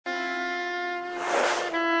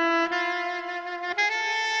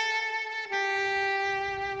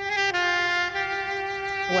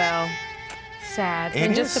Well, sad.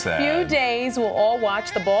 In just a few days, we'll all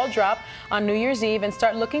watch the ball drop on New Year's Eve and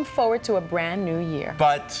start looking forward to a brand new year.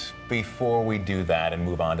 But before we do that and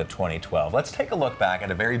move on to 2012, let's take a look back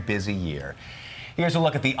at a very busy year. Here's a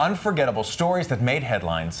look at the unforgettable stories that made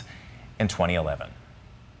headlines in 2011.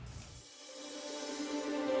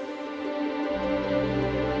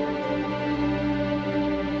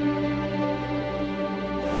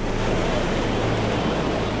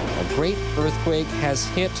 A great earthquake has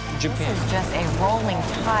hit Japan. This is just a rolling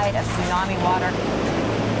tide of tsunami water.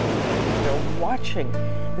 They're watching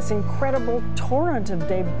this incredible torrent of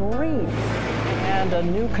debris. And a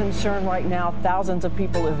new concern right now, thousands of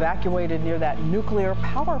people evacuated near that nuclear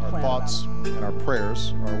power plant. Our thoughts and our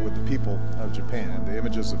prayers are with the people of Japan. The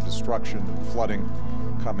images of destruction and flooding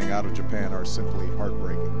coming out of Japan are simply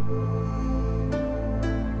heartbreaking.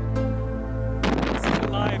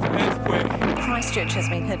 Live earthquake. Christchurch has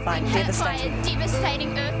been hit by a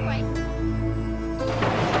devastating earthquake.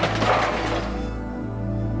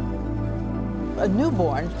 A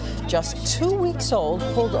newborn, just 2 weeks old,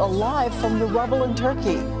 pulled alive from the rubble in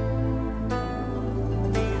Turkey.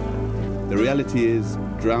 The reality is,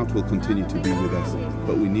 drought will continue to be with us,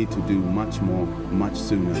 but we need to do much more, much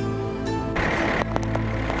sooner.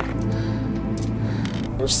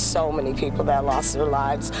 There's so many people that lost their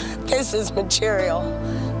lives. This is material.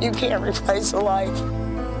 You can't replace a life.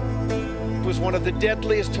 It was one of the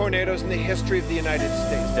deadliest tornadoes in the history of the United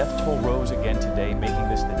States. Death toll rose again today, making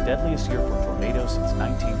this the deadliest year for tornadoes since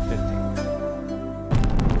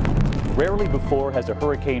 1950. Rarely before has a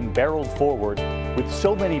hurricane barreled forward with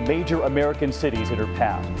so many major American cities in her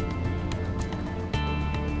path.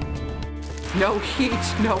 No heat,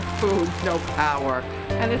 no food, no power,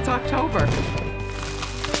 and it's October.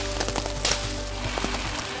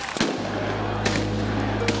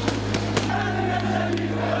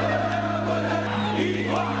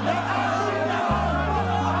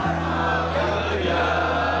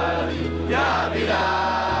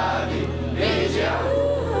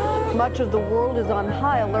 Much of the world is on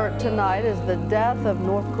high alert tonight as the death of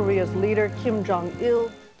North Korea's leader Kim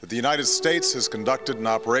Jong-il. The United States has conducted an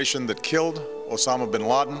operation that killed Osama bin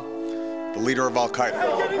Laden, the leader of Al-Qaeda.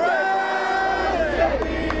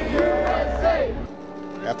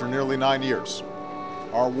 After nearly 9 years,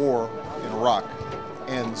 our war in Iraq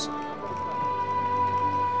ends.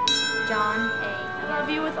 John A. I love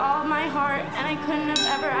you with all of my heart, and I couldn't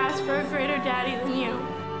have ever asked for a greater daddy than you.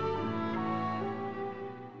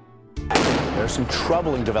 There are some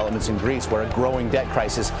troubling developments in Greece where a growing debt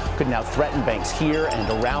crisis could now threaten banks here and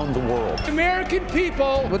around the world. American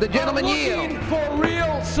people With a gentleman are looking for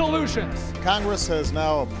real solutions. Congress has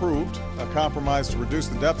now approved a compromise to reduce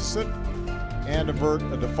the deficit and avert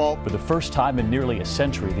a default. For the first time in nearly a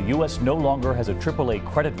century, the U.S. no longer has a AAA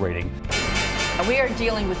credit rating. We are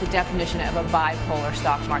dealing with the definition of a bipolar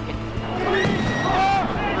stock market.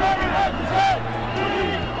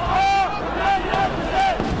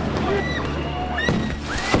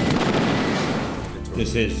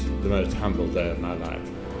 This is the most humble day of my life.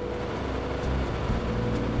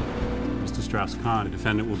 Mr. Strauss-Kahn, the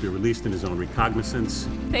defendant, will be released in his own recognizance.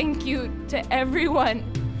 Thank you to everyone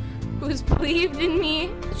who's believed in me.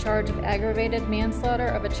 The charge of aggravated manslaughter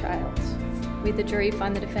of a child. We, the jury,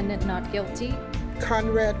 find the defendant not guilty.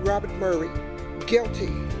 Conrad Robert Murray, guilty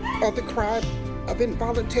of the crime of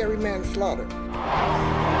involuntary manslaughter.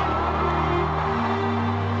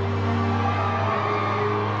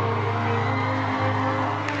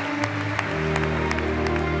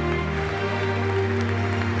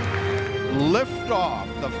 Liftoff,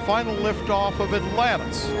 the final liftoff of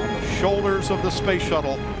Atlantis. On the shoulders of the space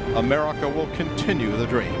shuttle, America will continue the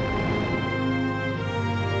dream.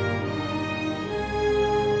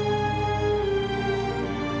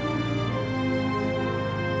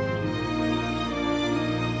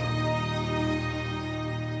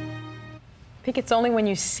 I think it's only when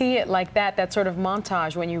you see it like that, that sort of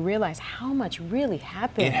montage, when you realize how much really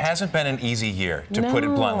happened. It hasn't been an easy year, to put it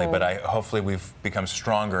bluntly, but hopefully we've become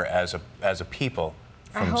stronger as a people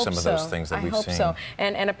from some of those things that we've seen. I hope so.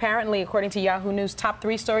 And apparently, according to Yahoo News, top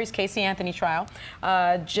 3 stories: Casey Anthony trial,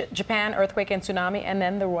 Japan earthquake and tsunami, and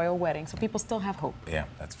then the royal wedding. So people still have hope. Yeah,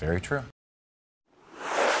 that's very true.